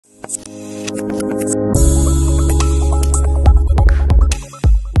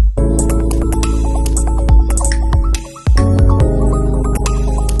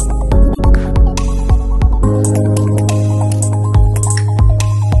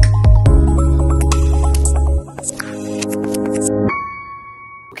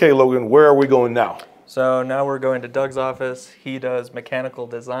Okay, Logan, where are we going now? So now we're going to Doug's office. He does mechanical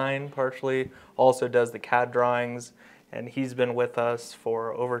design partially, also does the CAD drawings, and he's been with us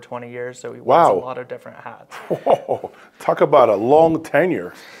for over 20 years, so he wears a lot of different hats. Whoa, talk about a long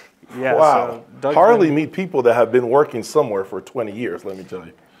tenure. Yeah, wow. So hardly meet people that have been working somewhere for 20 years, let me tell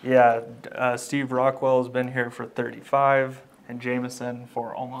you. Yeah, Steve Rockwell has been here for 35, and Jameson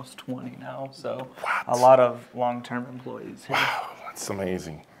for almost 20 now, so a lot of long-term employees here. Wow, that's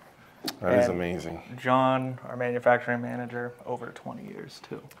amazing. That is amazing. John, our manufacturing manager, over 20 years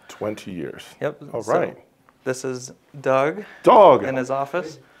too. 20 years. Yep. All right. So this is Doug. Doug. In his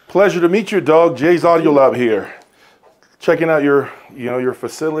office. Pleasure to meet you, Doug. Jay's Audio Lab here. Checking out your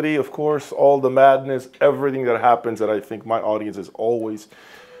facility, of course, all the madness, everything that happens that I think my audience has always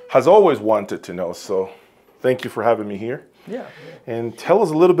wanted to know. So thank you for having me here. Yeah. And tell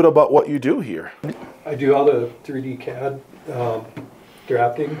us a little bit about what you do here. I do all the 3D CAD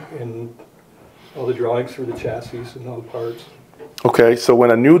drafting and all the drawings for the chassis and all the parts. Okay, so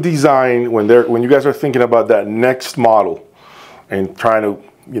when a new design, when you guys are thinking about that next model and trying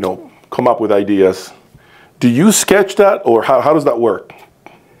to, come up with ideas, do you sketch that, or how does that work?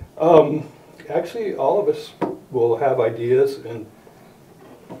 Actually, all of us will have ideas and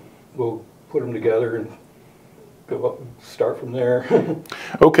we'll put them together and go up and start from there.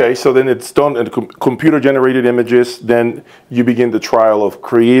 Okay, so then it's done in computer-generated images. Then you begin the trial of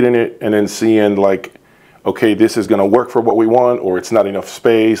creating it and then seeing like, okay, this is going to work for what we want, or it's not enough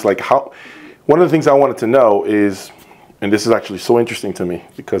space. Like how? One of the things I wanted to know is, and this is actually so interesting to me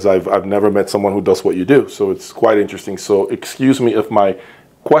because I've never met someone who does what you do, so it's quite interesting. So excuse me if my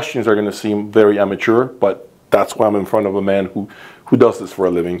questions are going to seem very amateur, but that's why I'm in front of a man who does this for a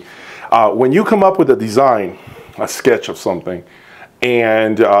living. When you come up with a design, a sketch of something,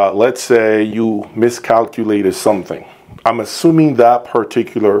 and let's say you miscalculated something, I'm assuming that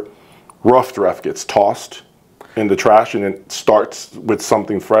particular rough draft gets tossed in the trash and it starts with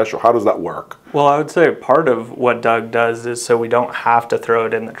something fresh, or how does that work? Well, I would say part of what Doug does is so we don't have to throw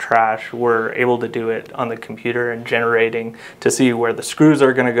it in the trash. We're able to do it on the computer and generating to see where the screws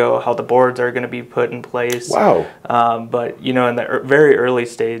are going to go, how the boards are going to be put in place. Wow. But, in the very early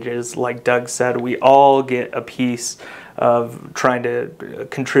stages, like Doug said, we all get a piece of trying to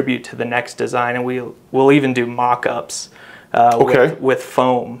contribute to the next design, and we'll even do mock-ups. With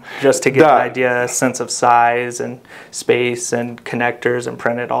foam, just to get an idea, a sense of size and space and connectors, and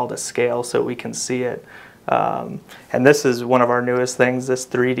print it all to scale so we can see it. And this is one of our newest things, this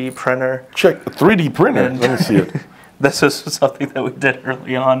 3D printer. Check the 3D printer. Let me see it. This is something that we did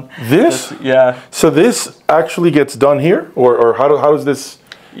early on. This? Yeah. So this actually gets done here, or how does this?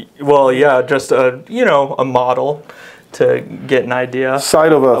 Well, yeah, just a model to get an idea.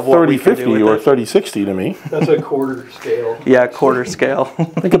 Side of a 3050 or 3060 to me. That's a quarter scale. Yeah, quarter scale.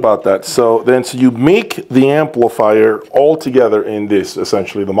 Think about that. So you make the amplifier all together in this,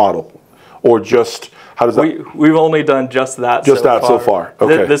 essentially the model, or just how does that? We've only done just that. So far.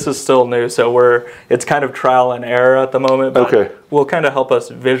 Okay. This is still new, so it's kind of trial and error at the moment. But will kind of help us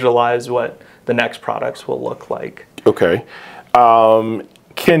visualize what the next products will look like. Okay.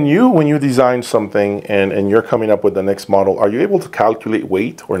 Can you, when you design something and you're coming up with the next model, are you able to calculate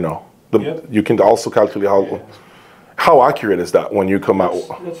weight or no? Yep. You can also calculate how accurate is that when you come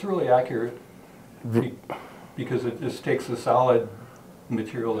out? That's really accurate because it just takes the solid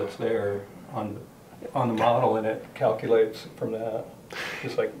material that's there on the model and it calculates from that.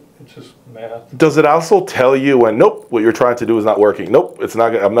 It's just math. Does it also tell you when, nope, what you're trying to do is not working? Nope, it's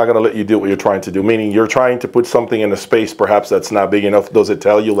not. I'm not going to let you do what you're trying to do. Meaning you're trying to put something in a space perhaps that's not big enough. Does it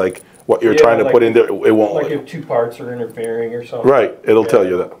tell you like what you're trying to put in there? It won't. Like if two parts are interfering or something. Right, it'll tell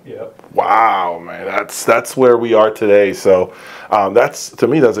you that. Yep. Wow, man, that's where we are today. So to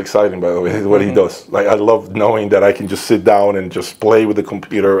me that's exciting. By the way, what he does. Like I love knowing that I can just sit down and just play with the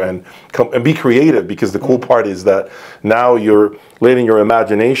computer and be creative. Because the cool part is that now you're letting your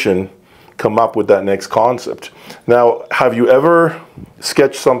imagination come up with that next concept. Now, have you ever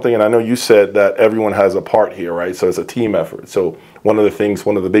sketched something, and I know you said that everyone has a part here, right? So it's a team effort. So one of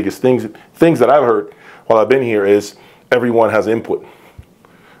the biggest things that I've heard while I've been here is everyone has input,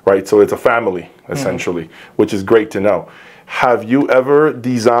 right? So it's a family, essentially, which is great to know. Have you ever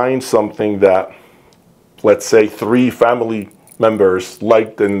designed something that, let's say, 3 family members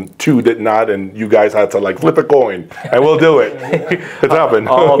liked and 2 did not, and you guys had to like flip a coin and we'll do it? It's happened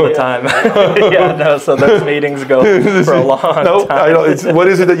all the time. Yeah, no. So those meetings go for a long time. I know. What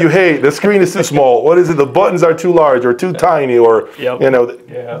is it that you hate? The screen is too small. What is it? The buttons are too large or too tiny, or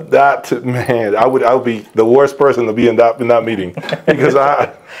that man. I would be the worst person to be in that meeting because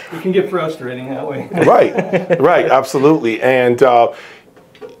it can get frustrating that way. Right, absolutely, and.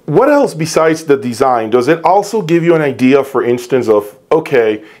 what else besides the design? Does it also give you an idea, for instance, of,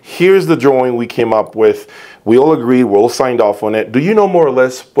 okay, here's the drawing we came up with. We all agreed, we all signed off on it. Do you know more or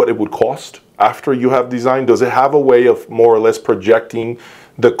less what it would cost after you have designed? Does it have a way of more or less projecting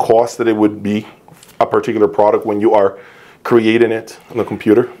the cost that it would be, a particular product, when you are creating it on the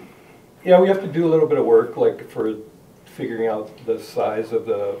computer? Yeah, we have to do a little bit of work, like for figuring out the size of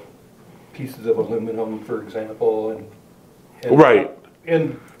the pieces of aluminum, for example, and right.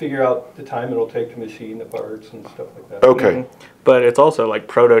 And figure out the time it'll take to machine the parts and stuff like that. Okay. Mm-hmm. But it's also like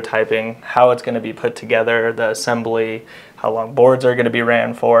prototyping, how it's going to be put together, the assembly, how long boards are going to be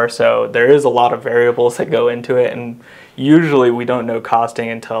ran for. So there is a lot of variables that go into it, and usually we don't know costing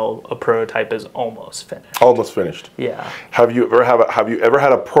until a prototype is almost finished. Almost finished. Yeah. Have you ever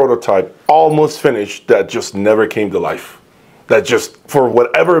had a prototype almost finished that just never came to life? That just, for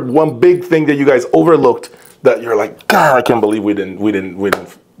whatever one big thing that you guys overlooked, that you're like, God, I can't believe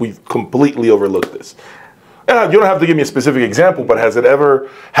we completely overlooked this. And you don't have to give me a specific example, but has it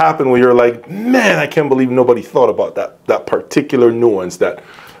ever happened where you're like, man, I can't believe nobody thought about that particular nuance, that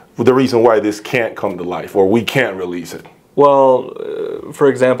the reason why this can't come to life, or we can't release it? Well, for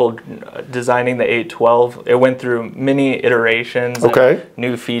example, designing the 812, it went through many iterations, okay, and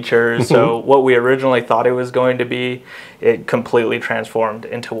new features. So what we originally thought it was going to be, it completely transformed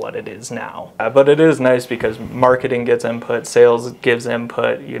into what it is now. But it is nice because marketing gets input, sales gives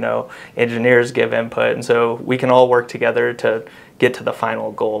input, you know, engineers give input, and so we can all work together to get to the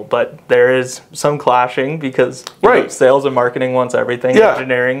final goal. But there is some clashing because right, know, sales and marketing wants everything. Yeah,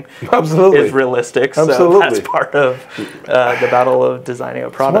 engineering absolutely is realistic. Absolutely. So that's part of the battle of designing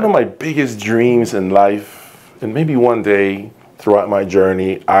a product. It's one of my biggest dreams in life, and maybe one day throughout my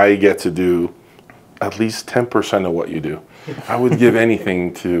journey, I get to do at least 10% of what you do. I would give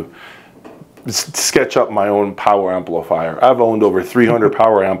anything to sketch up my own power amplifier. I've owned over 300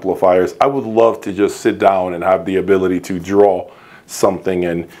 power amplifiers. I would love to just sit down and have the ability to draw something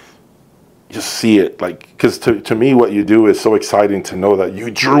and just see it, like, because to me what you do is so exciting, to know that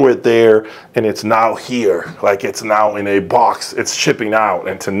you drew it there and it's now here, like it's now in a box, it's shipping out,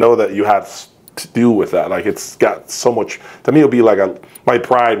 and to know that you had to do with that, like it's got so much, to me it'll be like my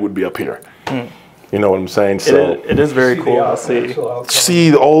pride would be up here. You know what I'm saying? So it is very cool to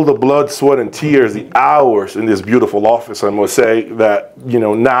see all the blood, sweat, and tears, the hours in this beautiful office. I must say that, you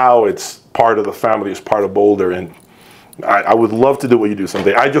know, now it's part of the family, it's part of Boulder, and I would love to do what you do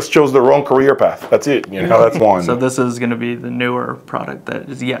someday. I just chose the wrong career path. That's it. You know, that's one. So this is going to be the newer product that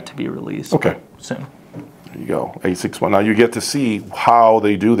is yet to be released. Okay. Soon. There you go, 861. Now you get to see how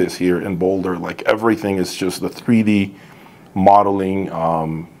they do this here in Boulder. Like everything is just the 3D modeling.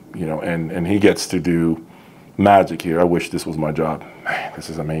 You know, and he gets to do magic here. I wish this was my job. Man, this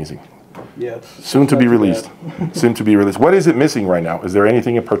is amazing. Yeah. Soon to be released. Soon to be released. What is it missing right now? Is there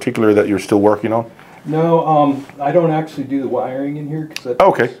anything in particular that you're still working on? No, I don't actually do the wiring in here because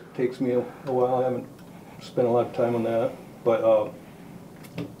that takes me a while. I haven't spent a lot of time on that. But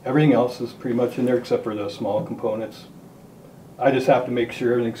everything else is pretty much in there except for the small components. I just have to make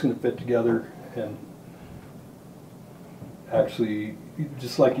sure everything's going to fit together, and actually,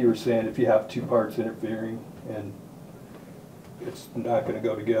 just like you were saying, if you have two parts interfering, and it's not going to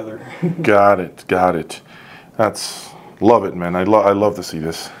go together. Got it. Love it, man. I love to see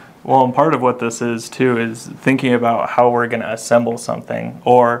this. Well, and part of what this is too is thinking about how we're going to assemble something,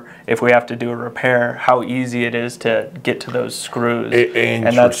 or if we have to do a repair, how easy it is to get to those screws.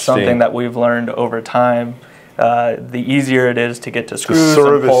 And that's something that we've learned over time. The easier it is to get to screws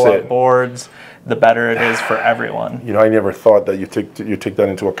and pull up boards, the better it is for everyone. You know, I never thought that you take that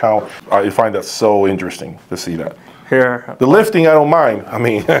into account. I find that so interesting to see that. Here, the lifting, I don't mind. I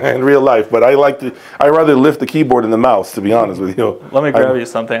mean, in real life, but I rather lift the keyboard than the mouse, to be honest with you. Let me grab you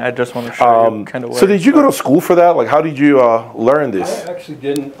something. I just want to show you kind of. So did you go to school for that? Like, how did you learn this? I actually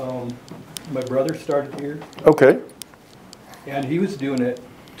didn't. My brother started here. Okay. And he was doing it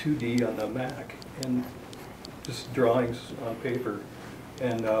 2D on the Mac and just drawings on paper,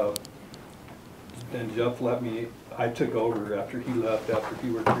 and Jeff let me. I took over after he left. After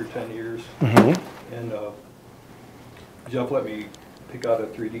he worked here 10 years, and Jeff let me pick out a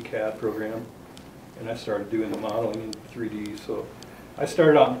 3D CAD program, and I started doing the modeling in 3D. So I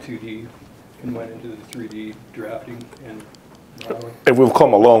started out in 2D and went into the 3D drafting and modeling. And we've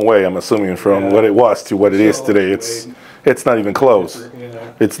come a long way, I'm assuming, from what it was to what it is today. It's not even close.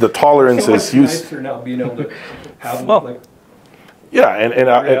 It's the tolerances. So much nicer now being able to have like. Yeah, and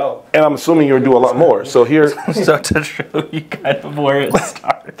I'm assuming you'll do a lot more. So here, so to show you kind of where it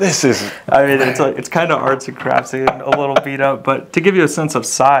started. This is. I mean, it's kind of arts and crafts, a little beat up, but to give you a sense of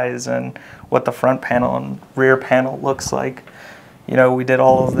size and what the front panel and rear panel looks like, you know, we did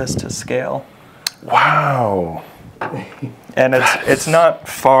all of this to scale. Wow. And it's not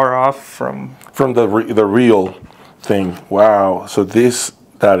far off from the real thing. Wow. So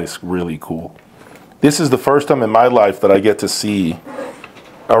that is really cool. This is the first time in my life that I get to see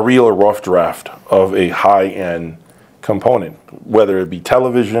a real rough draft of a high-end component, whether it be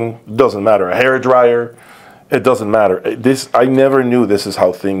television, doesn't matter, a hair dryer, it doesn't matter. I never knew this is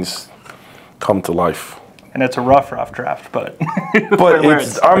how things come to life. And it's a rough draft, but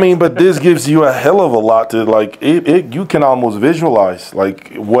but this gives you a hell of a lot to like. You can almost visualize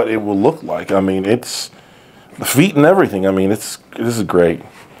like what it will look like. I mean, it's the feet and everything. I mean, this is great.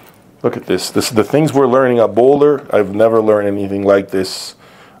 Look at this. This is the things we're learning at Boulder. I've never learned anything like this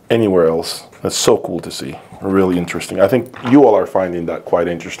anywhere else. That's so cool to see. Really interesting. I think you all are finding that quite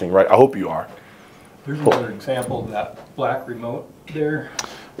interesting, right? I hope you are. Here's another example of that black remote there.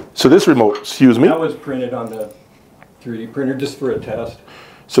 So this remote, excuse me? That was printed on the 3D printer just for a test.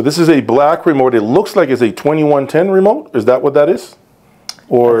 So this is a black remote. It looks like it's a 2110 remote. Is that what that is?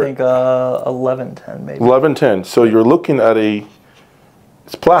 Or I think 1110 maybe. 1110. So you're looking at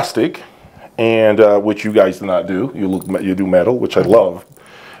it's plastic, and which you guys do not do. You do metal, which I love.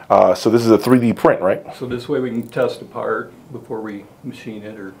 So this is a 3D print, right? So this way we can test a part before we machine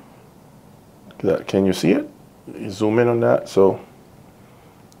it. Or can you see it? You zoom in on that. So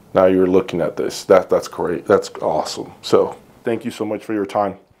now you're looking at this. That's great. That's awesome. So thank you so much for your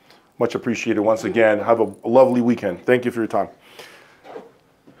time. Much appreciated once again. Have a lovely weekend. Thank you for your time.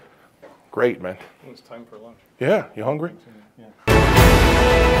 Great, man. it's time for lunch. Yeah, you hungry? Yeah.